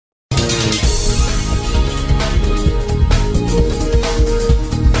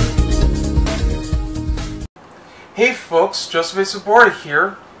Hey folks, Joseph Sobora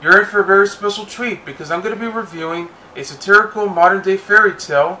here. You're in for a very special treat because I'm going to be reviewing a satirical modern day fairy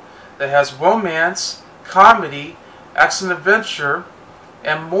tale that has romance, comedy, action-adventure,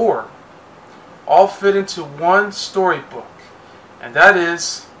 and more, all fit into one storybook, and that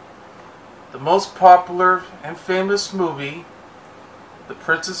is the most popular and famous movie, The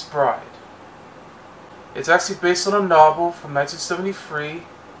Princess Bride. It's actually based on a novel from 1973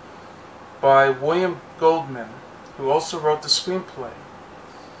 by William Goldman, who also wrote the screenplay,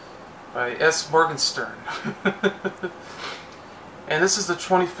 by S. Morgenstern. And this is the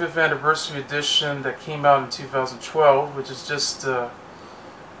 25th anniversary edition that came out in 2012, which is just a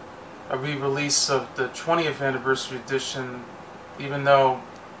re-release of the 20th anniversary edition, even though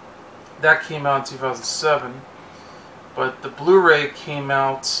that came out in 2007. But the Blu-ray came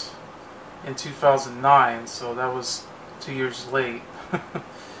out in 2009, so that was 2 years late.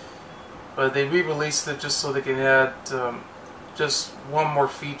 But they re-released it just so they can add just one more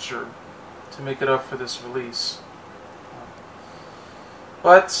feature to make it up for this release.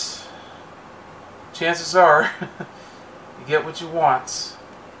 But chances are you get what you want,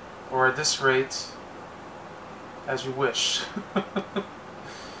 or at this rate, as you wish.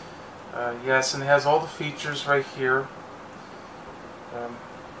 Yes, and it has all the features right here.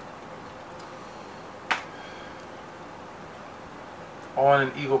 All in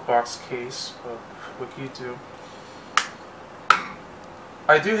an Eagle box case, but what you do.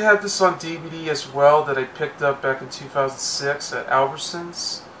 I do have this on DVD as well that I picked up back in 2006 at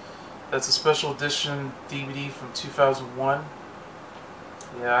Albertsons. That's a special edition DVD from 2001.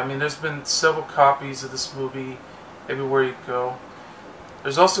 Yeah, I mean there's been several copies of this movie everywhere you go.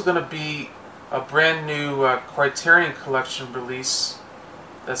 There's also going to be a brand new Criterion Collection release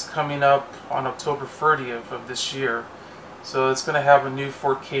that's coming up on October 30th of this year. So it's going to have a new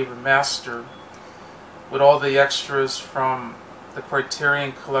 4K remaster with all the extras from the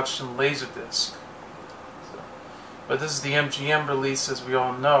Criterion Collection Laserdisc. But this is the MGM release, as we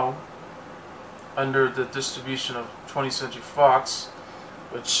all know, under the distribution of 20th Century Fox,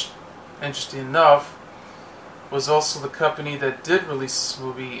 which, interesting enough, was also the company that did release this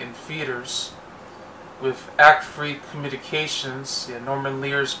movie in theaters with Act Free Communications, Norman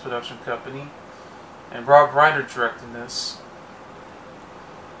Lear's production company, and Rob Reiner directing this.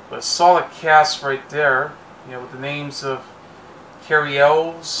 But a solid cast right there, with the names of Cary,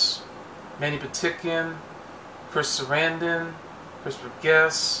 Elwes, Mandy, Patinkin, Sarandon, Christopher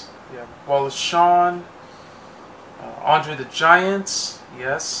Guest, Wallace, Shawn, André the Giant,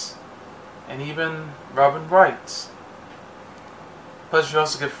 yes, and even Robin Wright. Plus you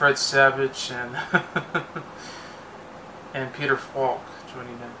also get Fred Savage and and Peter Falk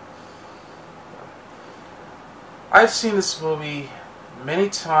joining in. I've seen this movie many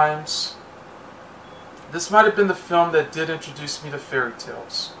times. This might have been the film that did introduce me to fairy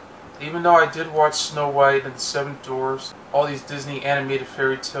tales. Even though I did watch Snow White and the Seven Dwarfs, all these Disney animated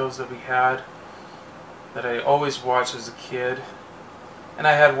fairy tales that we had, that I always watched as a kid. And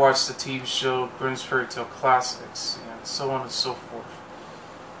I had watched the TV show Grimm's Fairy Tale Classics, and so on and so forth.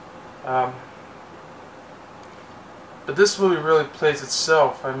 But this movie really plays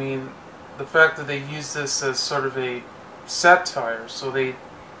itself. I mean, the fact that they used this as sort of a satire, so they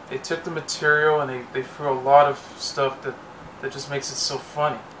took the material and they threw a lot of stuff that just makes it so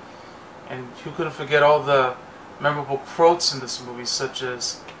funny. And who couldn't forget all the memorable quotes in this movie, such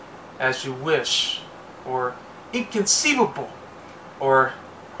as "As you wish," or "Inconceivable," or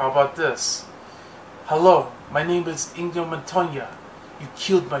how about this? "Hello, my name is Ingo Montoya. You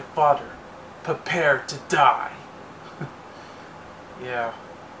killed my father. Prepare to die." Yeah.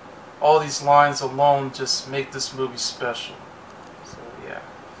 All these lines alone just make this movie special. So yeah.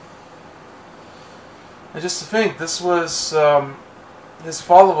 And just to think, this was his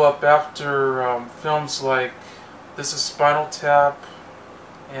follow-up after films like This Is Spinal Tap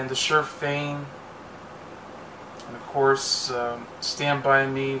and The Sure Thing, and of course Stand By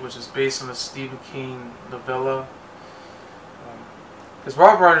Me, which is based on a Stephen King novella. Because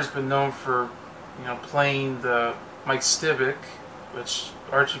Rob Reiner's been known for playing the Mike Stivic, which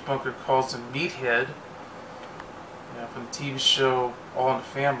Archie Bunker calls him Meathead, from the TV show All in the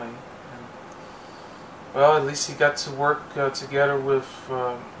Family. And, well, at least he got to work together with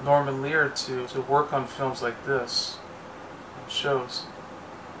Norman Lear to work on films like this, shows.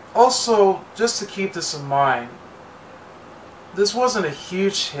 Also, just to keep this in mind, this wasn't a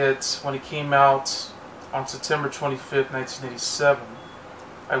huge hit when it came out on September 25th, 1987.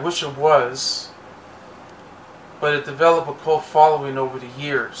 I wish it was. But it developed a cult following over the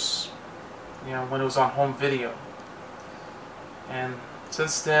years, when it was on home video. And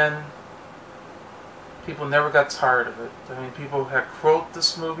since then, people never got tired of it. I mean, people had quoted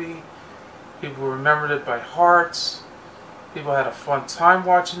this movie. People remembered it by heart. People had a fun time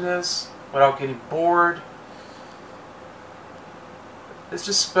watching this without getting bored. It's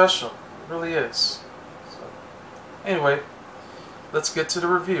just special. It really is. So, anyway, let's get to the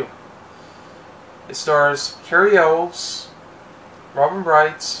review. It stars Cary Elwes, Robin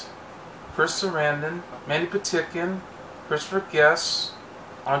Wright, Chris Sarandon, Mandy Patinkin, Christopher Guest,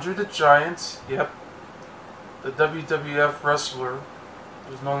 André the Giant, yep, the WWF wrestler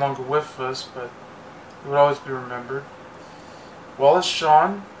who's no longer with us, but he would always be remembered. Wallace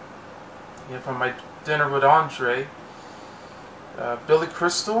Shawn, from My Dinner with André. Billy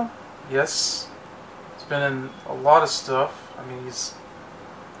Crystal, yes, he's been in a lot of stuff. I mean, he's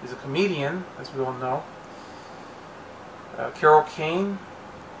a comedian, as we all know. Kane,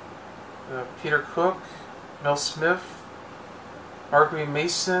 Peter Cook, Mel Smith, Marguerite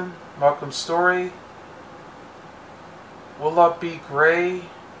Mason, Malcolm Story, Willoughby Gray,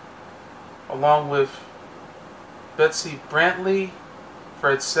 along with Betsy Brantley,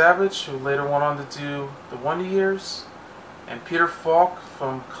 Fred Savage, who later went on to do The Wonder Years, and Peter Falk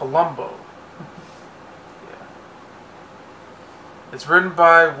from Columbo. Yeah. It's written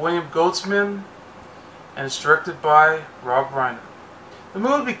by William Goldman, and it's directed by Reiner. The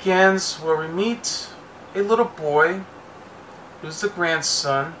movie begins where we meet a little boy who's the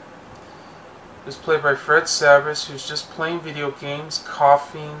grandson, who's played by Fred Savage, who's just playing video games,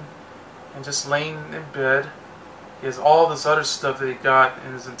 coughing, and just laying in bed. He has all this other stuff that he got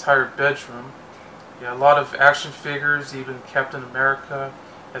in his entire bedroom. Yeah, a lot of action figures, even Captain America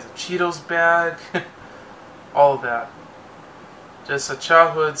has a Cheetos bag, all of that. Just a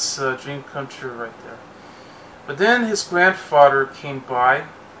childhood's dream come true right there. But then his grandfather came by.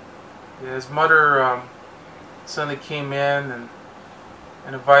 Yeah, his mother suddenly came in and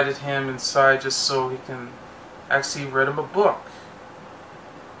invited him inside just so he can actually read him a book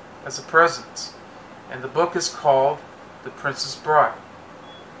as a present. And the book is called The Princess Bride.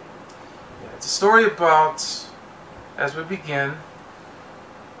 Yeah, it's a story about, as we begin,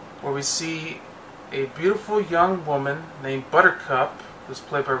 where we see a beautiful young woman named Buttercup, who's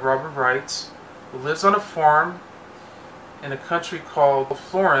played by Robin Wright, who lives on a farm in a country called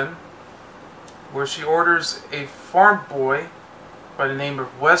Florin, where she orders a farm boy by the name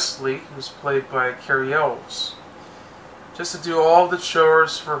of Wesley, who's played by Cary Elwes, just to do all the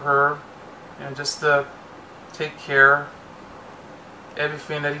chores for her and just to take care of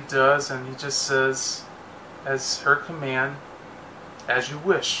everything that he does, and he just says, as her command, as you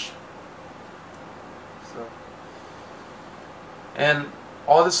wish. So, and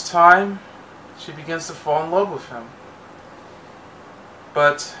all this time, she begins to fall in love with him.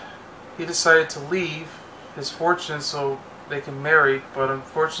 But he decided to leave his fortune so they can marry, but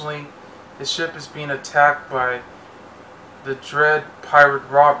unfortunately his ship is being attacked by the dread pirate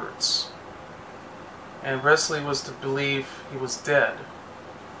Roberts, and Wesley was to believe he was dead.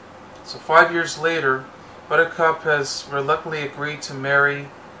 So 5 years later, Buttercup has reluctantly agreed to marry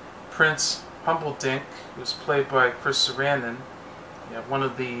Prince Humperdinck, who's played by Chris Sarandon, one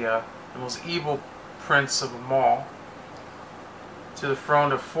of the most evil prince of them all, to the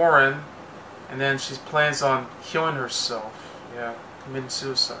throne of Florin, and then she plans on killing herself, committing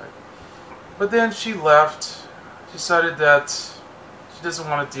suicide. But then she left. She decided that she doesn't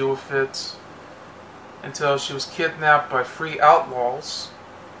want to deal with it until she was kidnapped by 3 outlaws.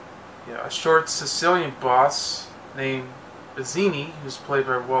 A short Sicilian boss named Betsy, who's played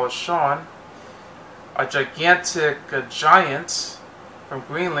by Wallace Shawn, a gigantic giant from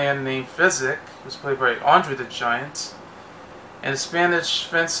Greenland named Physic, who's played by André the Giant, and a Spanish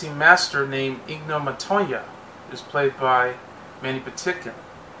fencing master named Igno Montoya, who's played by Mandy Patinkin,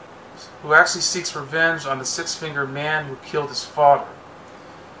 who actually seeks revenge on the six-fingered man who killed his father,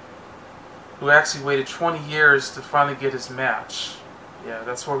 who actually waited 20 years to finally get his match. Yeah,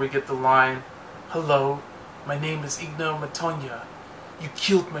 that's where we get the line, "Hello, my name is Igno Montoya. You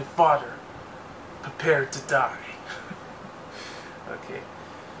killed my father. Prepare to die." Okay.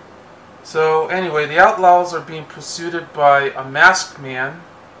 So anyway, the outlaws are being pursued by a masked man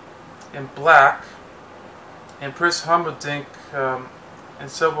in black, and Prince Humperdinck and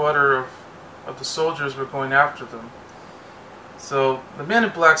several other of the soldiers were going after them. So the men in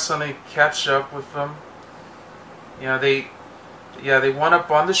black suddenly catch up with them. They went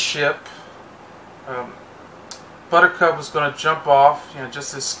up on the ship. Buttercup was going to jump off,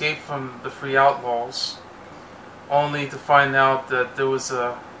 just to escape from the 3 outlaws, only to find out that there was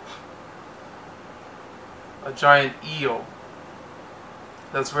a giant eel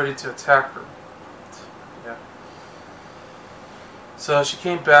that's ready to attack her. So she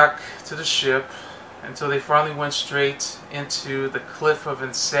came back to the ship, until they finally went straight into the cliff of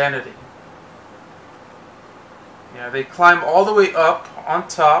insanity. Yeah, they climb all the way up on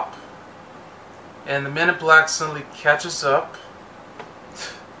top, and the Men in Black suddenly catches up.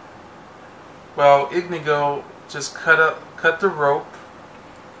 Well, Inigo just cut the rope,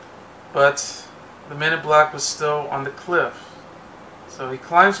 but the Men in Black was still on the cliff. So he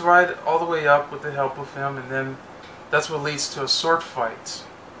climbs right all the way up with the help of him, and then that's what leads to a sword fight.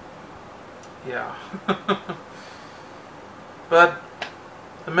 Yeah. But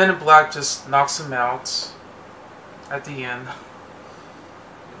the Men in Black just knocks him out at the end.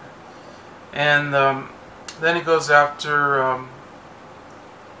 And then he goes after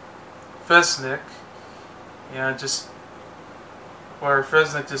Fesnik. Yeah, just where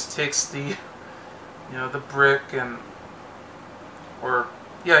Fesnik just takes the the brick he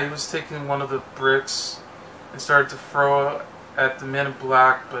was taking one of the bricks and started to throw at the Men in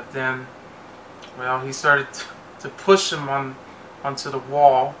Black, but then, well, he started to push him onto the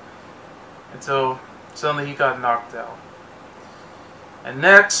wall until suddenly he got knocked out. And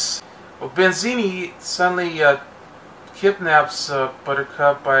next, well, Benzini suddenly kidnaps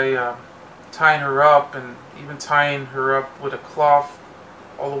Buttercup by tying her up, and even tying her up with a cloth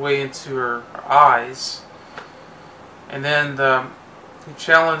all the way into her eyes. And then he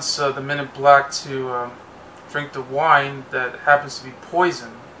challenged the Men in Black to drink the wine that happens to be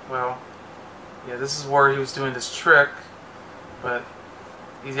poison. Well, yeah, this is where he was doing this trick, but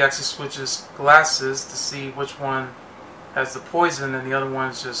he actually switches glasses to see which one has the poison and the other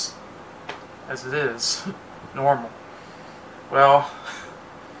one's just as it is, normal. Well,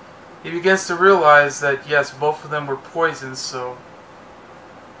 he begins to realize that yes, both of them were poisoned, so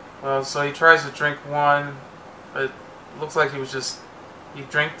he tries to drink one, but it looks like he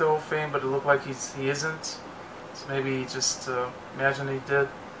drank the whole thing, but it looked like he isn't. So maybe he just imagined he did.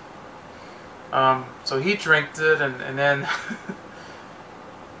 So he drank it, and then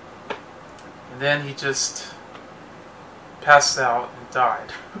and then he just passed out and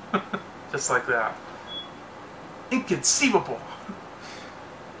died, just like that. Inconceivable.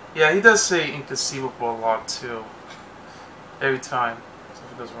 Yeah, he does say inconceivable a lot too. Every time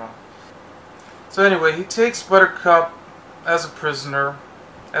something goes wrong. So anyway, he takes Buttercup as a prisoner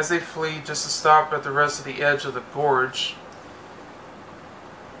as they flee, just to stop at the rest of the edge of the gorge.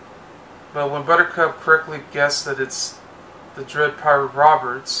 But when Buttercup correctly guessed that it's the Dread Pirate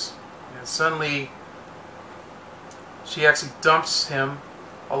Roberts, suddenly she actually dumps him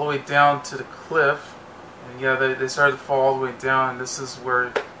all the way down to the cliff. And yeah, they started to fall all the way down, and this is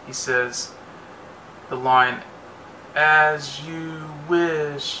where he says the line, "As you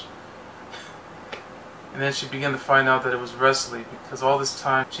wish." And then she began to find out that it was Wesley, because all this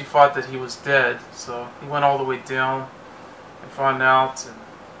time she thought that he was dead. So he went all the way down and found out. And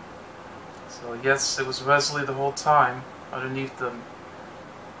so yes, it was Wesley the whole time underneath the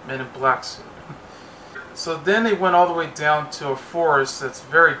Men in Black suit. So then they went all the way down to a forest that's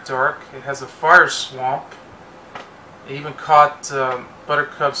very dark. It has a fire swamp. It even caught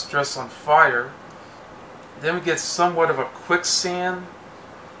Buttercup's dress on fire. Then we get somewhat of a quicksand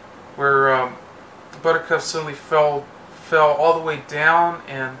where Buttercup suddenly fell all the way down,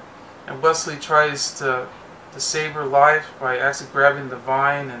 and Wesley tries to save her life by actually grabbing the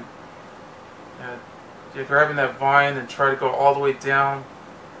vine and grabbing that vine and try to go all the way down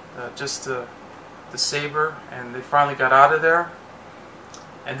just to save her, and they finally got out of there.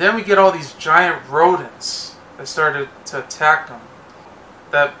 And then we get all these giant rodents that started to attack them.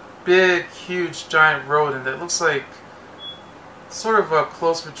 That big, huge, giant rodent that looks like sort of a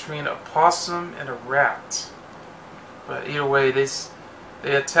close between a possum and a rat. But either way, they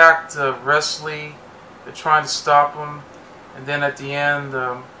attacked Wesley. They're trying to stop him, and then at the end,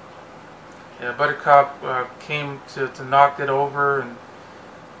 Buttercup came to knock it over,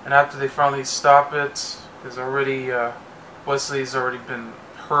 and after they finally stop it, because already Wesley's already been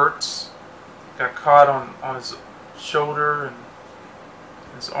hurt, got caught on his shoulder and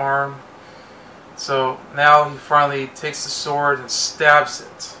his arm. So now he finally takes the sword and stabs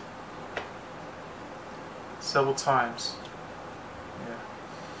it several times. Yeah.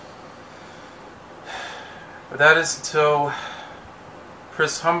 But that is until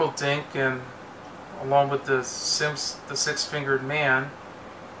Chris Humbledink, and along with the six-fingered man,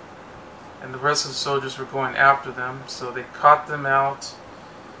 and the rest of the soldiers were going after them. So they caught them out.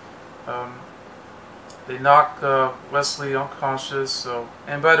 They knock Wesley unconscious. So,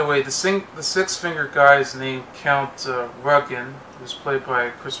 and by the way, the six-fingered guy is named Count Ruggin, who's played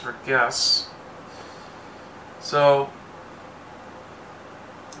by Christopher Guest. So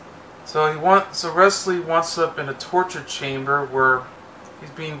Wesley winds up in a torture chamber where he's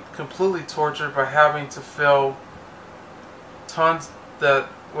being completely tortured by having to fill tons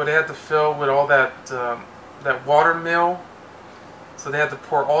what they had to fill with all that water mill. So they had to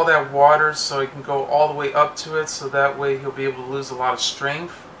pour all that water so he can go all the way up to it, so that way he'll be able to lose a lot of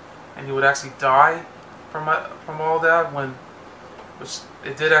strength, and he would actually die from all that. Which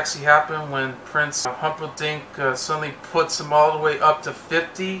it did actually happen when Prince Humperdinck suddenly puts him all the way up to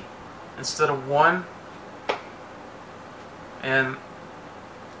 50 instead of 1, and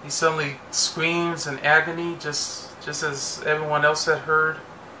he suddenly screams in agony, just as everyone else had heard.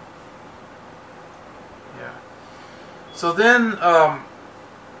 Yeah. So then,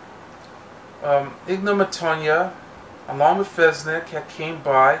 Ignomatonia, along with Fesnik, had came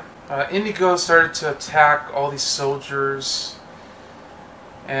by. Indigo started to attack all these soldiers,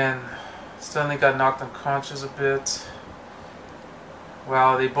 and suddenly got knocked unconscious a bit.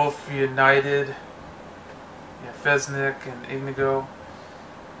 Wow, they both reunited. Yeah, Fesnik and Inigo.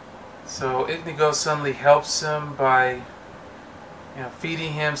 So Inigo suddenly helps him by,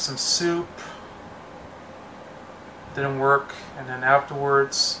 feeding him some soup. Didn't work, and then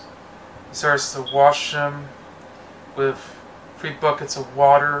afterwards he starts to wash him with 3 buckets of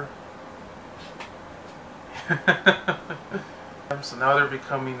water. So now they're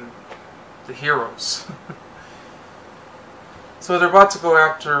becoming the heroes. So they're about to go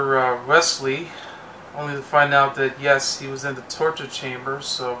after Wesley, only to find out that yes, he was in the torture chamber.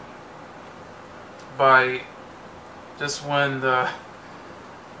 So by just when the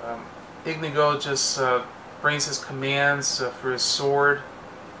Inigo just brings his commands for his sword,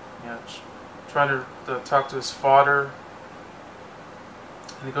 trying to talk to his father,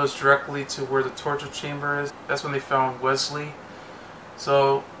 and he goes directly to where the torture chamber is. That's when they found Wesley.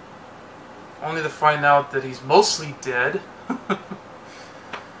 So only to find out that he's mostly dead.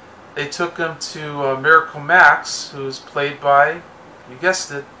 They took him to Miracle Max, who's played by, you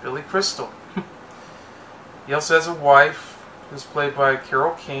guessed it, Billy Crystal. He also has a wife, who's played by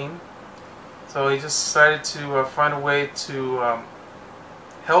Carol Kane. So he just decided to find a way to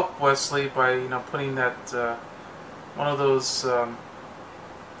help Wesley by, putting that one of those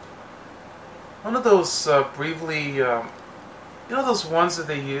briefly, those ones that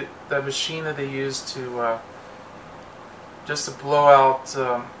they use, that machine that they use to just to blow out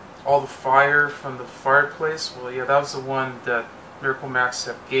all the fire from the fireplace. Well, yeah, that was the one that Miracle Max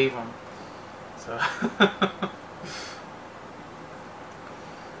gave him. So,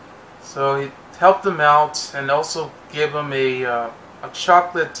 so he helped him out and also gave him a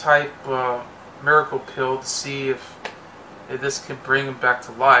chocolate type miracle pill to see if this can bring him back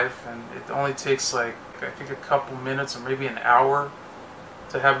to life. And it only takes like, I think, a couple minutes or maybe an hour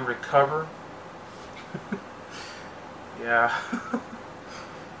to have him recover. Yeah.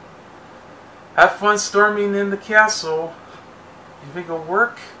 Have fun storming in the castle. You think it'll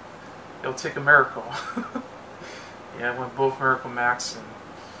work? It'll take a miracle. Yeah, when both Miracle Max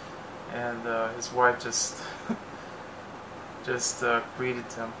and his wife just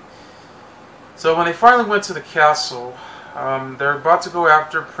greeted him. So when they finally went to the castle, they're about to go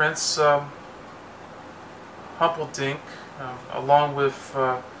after Prince Humperdinck, along with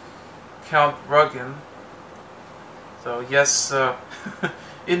Count Ruggin. So yes,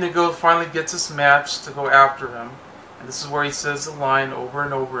 Inigo finally gets his match to go after him, and this is where he says the line over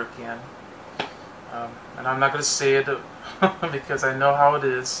and over again. And I'm not going to say it because I know how it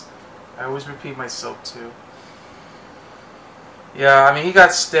is. I always repeat myself too. Yeah, I mean, he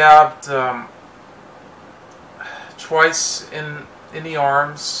got stabbed twice in the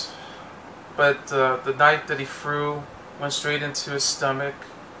arms, but the knife that he threw went straight into his stomach.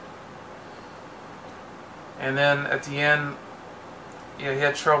 And then at the end, yeah, he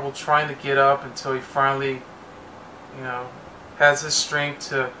had trouble trying to get up until he finally, has his strength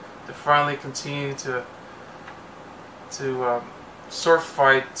to finally continue to sword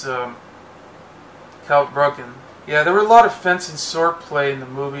fight Count Ruggin. Yeah, there were a lot of fencing sword play in the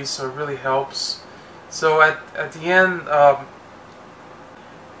movie, so it really helps. So at the end,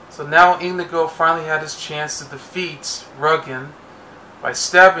 so now Inigo finally had his chance to defeat Ruggin by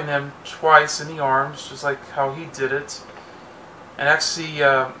stabbing him twice in the arms, just like how he did it, and actually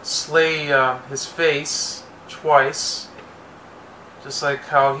slay his face twice, just like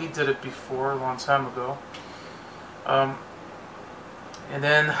how he did it before a long time ago. And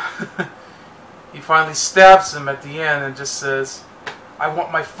then he finally stabs him at the end and just says, "I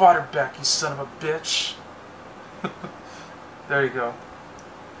want my father back, you son of a bitch." There you go.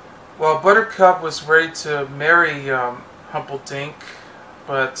 Well, Buttercup was ready to marry Humperdinck,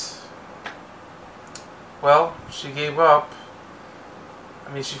 but, well, she gave up.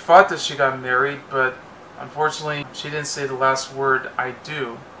 I mean, she thought that she got married, but unfortunately, she didn't say the last word, "I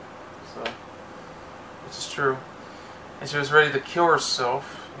do," so, which is true. And she was ready to kill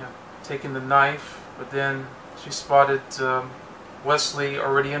herself, taking the knife, but then she spotted Wesley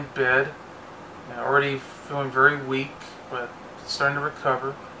already in bed, already feeling very weak, but starting to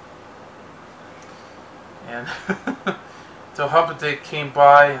recover. And so Humperdinck came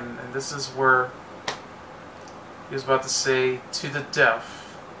by, and this is where he was about to say, "To the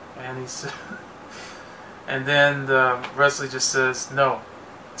death," and he said, and then Wesley just says, "No,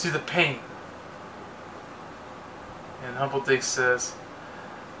 to the pain." And Humperdinck says,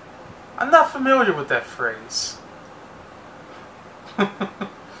 "I'm not familiar with that phrase."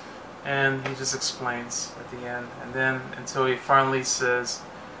 And he just explains at the end, and then until he finally says,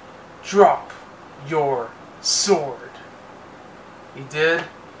 "Drop your sword." He did.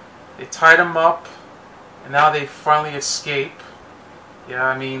 They tied him up, and now they finally escape. Yeah,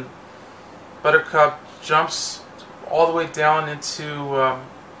 I mean, Buttercup jumps all the way down into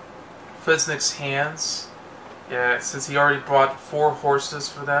Fiznick's hands. Yeah, since he already brought 4 horses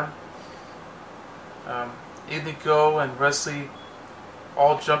for them. Inigo and Wesley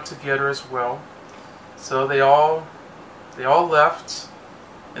all jumped together as well. So they all left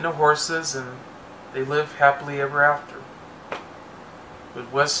in the horses, and they lived happily ever after,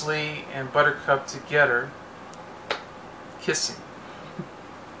 with Wesley and Buttercup together, kissing.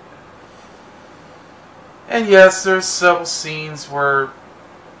 And yes, there's several scenes where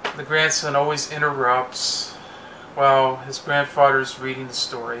the grandson always interrupts while his grandfather's reading the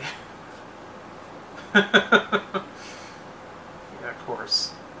story. Yeah, of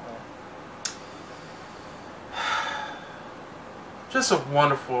course. Just a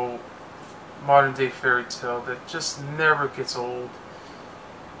wonderful modern day fairy tale that just never gets old.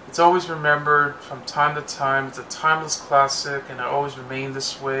 It's always remembered from time to time. It's a timeless classic, and it always remained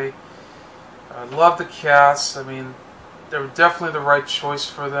this way. I love the cast. I mean, they were definitely the right choice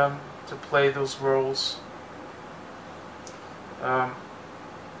for them to play those roles.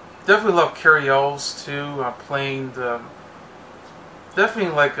 Definitely love Cary Elwes too, playing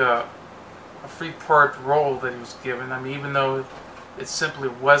definitely like a 3-part role that he was given. I mean, even though it's simply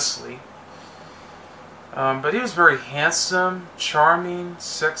Wesley. But he was very handsome, charming,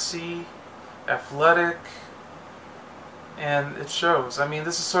 sexy, athletic, and it shows. I mean,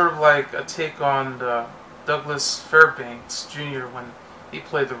 this is sort of like a take on Douglas Fairbanks Jr. when he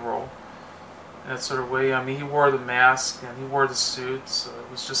played the role. In that sort of way. I mean, he wore the mask and he wore the suit, so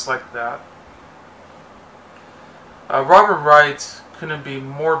it was just like that. Robert Wright couldn't be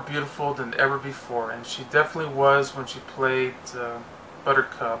more beautiful than ever before, and she definitely was when she played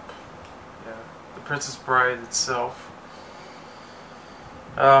Buttercup, the Princess Bride itself.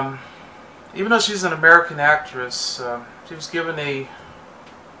 Even though she's an American actress, she was given a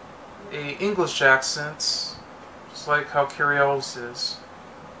English accent, just like how Cary Elwes is.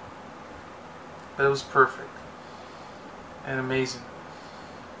 But it was perfect and amazing.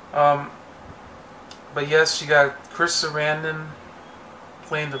 But yes, she got Chris Sarandon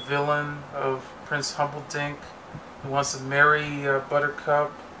playing the villain of Prince Humperdinck, who wants to marry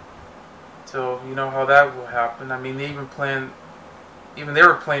Buttercup. So you know how that will happen. I mean, they were planning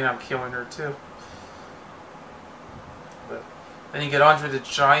on killing her too. But then you get André the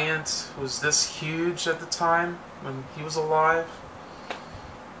Giant, who was this huge at the time when he was alive.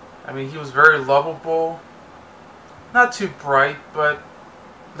 I mean, he was very lovable, not too bright, but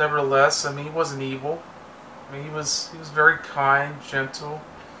nevertheless, I mean, he wasn't evil. I mean, he was very kind, gentle.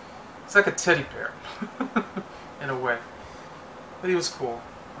 It's like a teddy bear, in a way. But he was cool.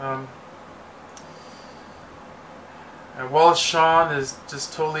 And Wallace Shawn is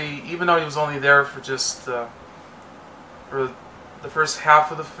just totally, even though he was only there for just for the first half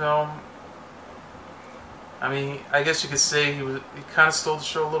of the film. I mean, I guess you could say he kind of stole the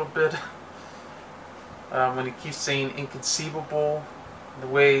show a little bit when he keeps saying inconceivable, the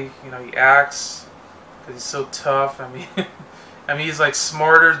way he acts, because he's so tough. I mean, he's like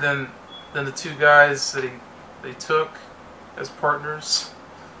smarter than the 2 guys that they took as partners.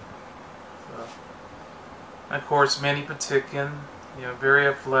 So, and of course, Mandy Patinkin, very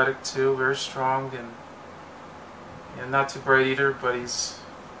athletic too, very strong, and not too bright either, but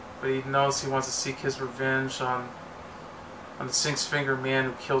he knows he wants to seek his revenge on the six-finger man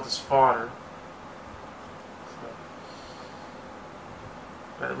who killed his father. So,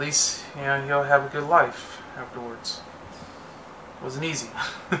 but at least, he'll have a good life afterwards. It wasn't easy.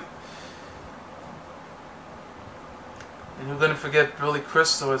 And who's going to forget Billy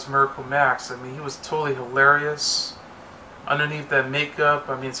Crystal as Miracle Max? I mean, he was totally hilarious. Underneath that makeup,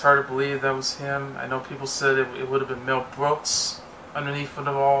 I mean, it's hard to believe that was him. I know people said it would have been Mel Brooks underneath it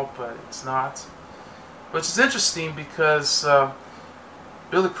all, but it's not. which is interesting because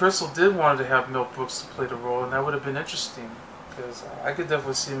Billy Crystal did want to have Mel Brooks to play the role, and that would have been interesting because I could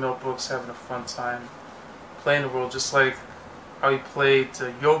definitely see Mel Brooks having a fun time playing the role, just like how he played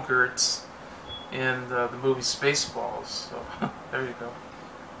Yogurt in the movie Spaceballs. So there you go.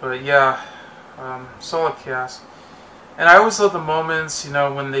 But yeah, solid cast. And I always love the moments, you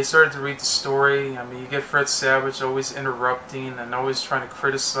know, when they started to read the story. I mean, you get Fred Savage always interrupting and always trying to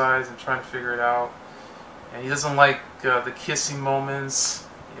criticize and trying to figure it out. And he doesn't like the kissing moments.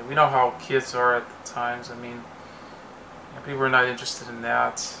 You know, we know how kids are at the times. I mean, you know, people are not interested in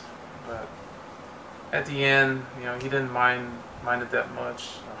that. But at the end, you know, he didn't mind it that much.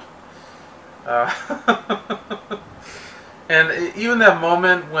 And even that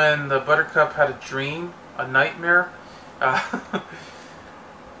moment when the Buttercup had a dream, a nightmare,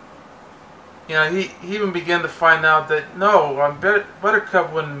 you know, he even began to find out that no,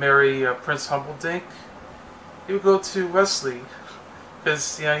 Buttercup wouldn't marry Prince Humperdinck. He would go to Wesley,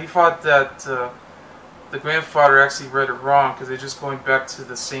 because you know he thought that the grandfather actually read it wrong because they're just going back to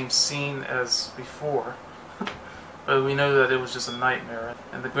the same scene as before. But we know that it was just a nightmare,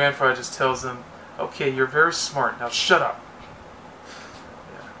 and the grandfather just tells him, "Okay, you're very smart. Now shut up."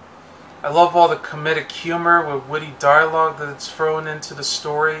 I love all the comedic humor with witty dialogue that's thrown into the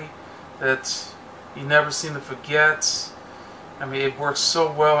story that you never seem to forget. I mean, it works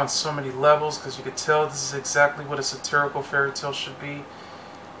so well on so many levels because you could tell this is exactly what a satirical fairy tale should be.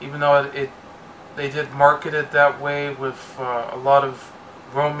 Even though they did market it that way with a lot of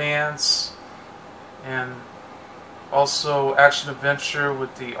romance and also action-adventure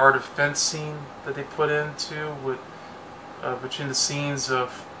with the art of fencing that they put into with between the scenes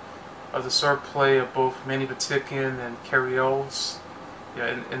of the swordplay of both Mandy Patinkin and Cary Elwes.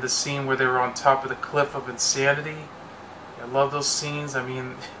 Yeah, in the scene where they were on top of the cliff of insanity. I love those scenes. I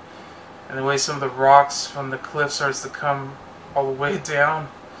mean, and the way some of the rocks from the cliff starts to come all the way down.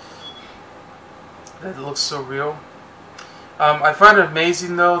 That looks so real. I find it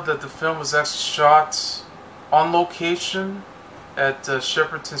amazing though that the film was actually shot on location at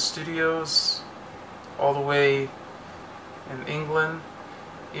Shepperton Studios, all the way in England.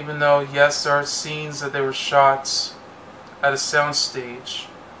 Even though, yes, there are scenes that they were shot at a soundstage,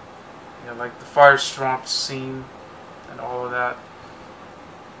 you know, like the Firestorm scene and all of that.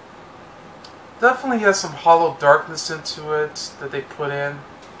 Definitely has some hollow darkness into it that they put in.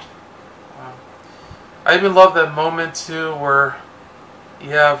 I even love that moment too where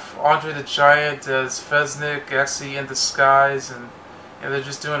you have André the Giant as Feznik actually in disguise, and you know, they're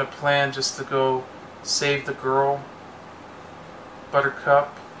just doing a plan just to go save the girl,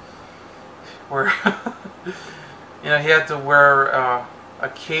 Buttercup. Where you know he had to wear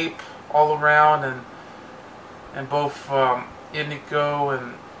a cape all around, and both Indigo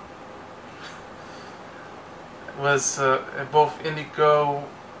and Indigo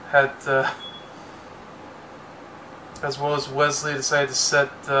had as well as Wesley decided to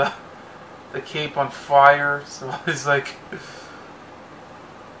set the cape on fire. So he's like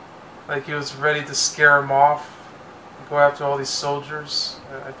he was ready to scare him off. Go after all these soldiers.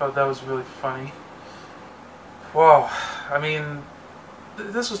 I thought that was really funny. Wow, I mean,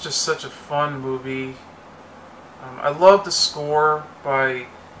 this was just such a fun movie. I love the score by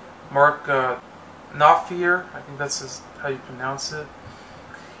Mark Knopfler. I think that's how you pronounce it.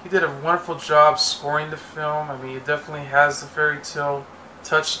 He did a wonderful job scoring the film. I mean, it definitely has the fairy tale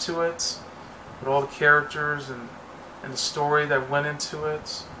touch to it, with all the characters and the story that went into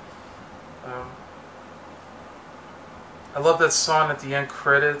it. I love that song at the end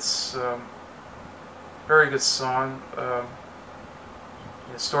credits. Very good song. Yeah,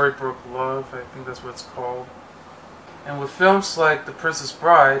 Storybrooke Love, I think that's what it's called. And with films like The Princess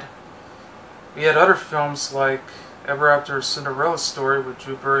Bride, we had other films like Ever After a Cinderella Story with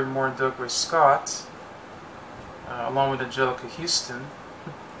Drew Barrymore and Douglas Scott, along with Angelica Houston.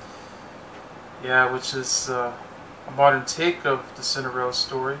 Yeah, which is a modern take of the Cinderella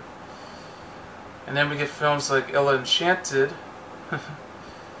story. And then we get films like Ella Enchanted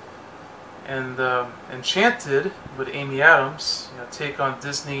and Enchanted with Amy Adams, you know, take on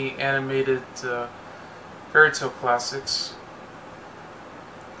Disney animated fairy tale classics.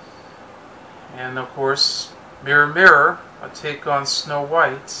 And of course, Mirror Mirror, a take on Snow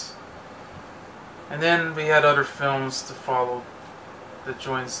White. And then we had other films to follow that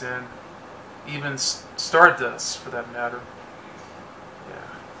joins in, even Stardust for that matter.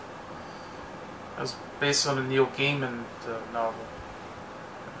 Yeah. It was based on a Neil Gaiman novel.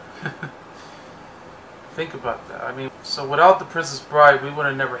 Think about that. I mean, so without The Princess Bride, we would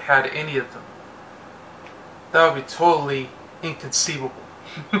have never had any of them. That would be totally inconceivable.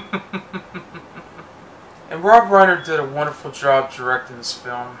 And Rob Reiner did a wonderful job directing this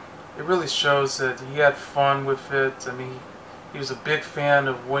film. It really shows that he had fun with it. I mean, he was a big fan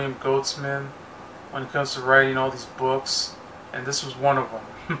of William Goldman when it comes to writing all these books, and this was one of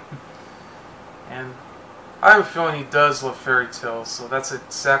them. And I have a feeling he does love fairy tales, so that's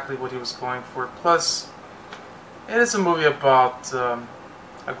exactly what he was going for. Plus, it is a movie about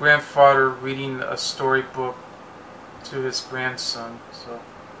a grandfather reading a storybook to his grandson, so it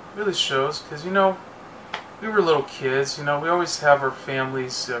really shows, because, you know, we were little kids, you know, we always have our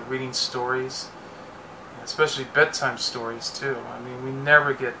families reading stories, especially bedtime stories too. I mean, we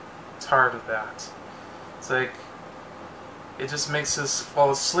never get tired of that. It's like, it just makes us fall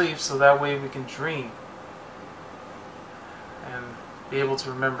asleep so that way we can dream and be able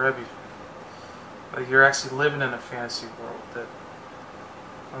to remember everything. Like you're actually living in a fantasy world that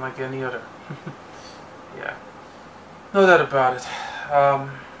unlike any other. Yeah, no doubt about it.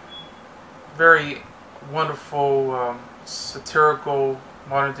 Very wonderful, satirical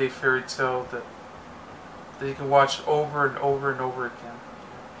modern day fairy tale that you can watch over and over and over again.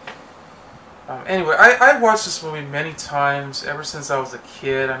 Anyway, I watched this movie many times ever since I was a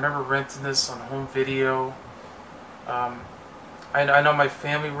kid. I remember renting this on home video. I know my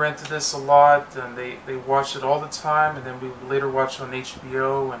family rented this a lot, and they watched it all the time, and then we later watched it on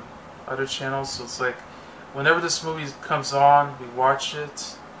HBO and other channels. So it's like, whenever this movie comes on, we watch it.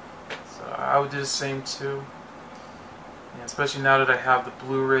 So I would do the same too. Yeah, especially now that I have the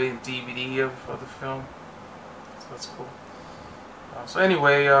Blu-ray and DVD of the film. So that's cool. So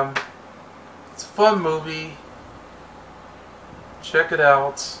anyway, it's a fun movie. Check it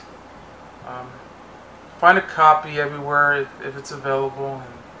out. Find a copy everywhere if it's available,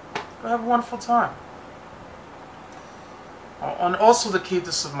 and have a wonderful time. And also to keep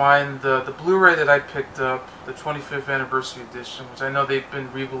this in mind, the Blu-ray that I picked up, the 25th anniversary edition, which I know they've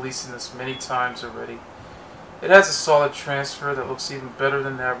been re-releasing this many times already, it has a solid transfer that looks even better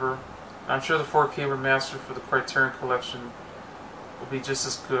than ever. And I'm sure the 4K remaster for the Criterion Collection will be just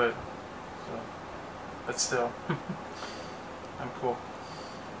as good. So, but still, I'm cool.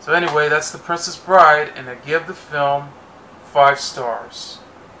 So anyway, that's The Princess Bride, and I give the film 5 stars.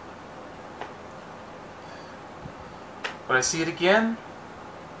 Would I see it again?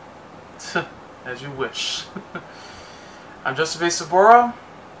 As you wish. I'm Joseph A. Sobora,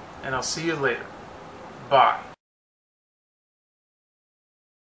 and I'll see you later. Bye.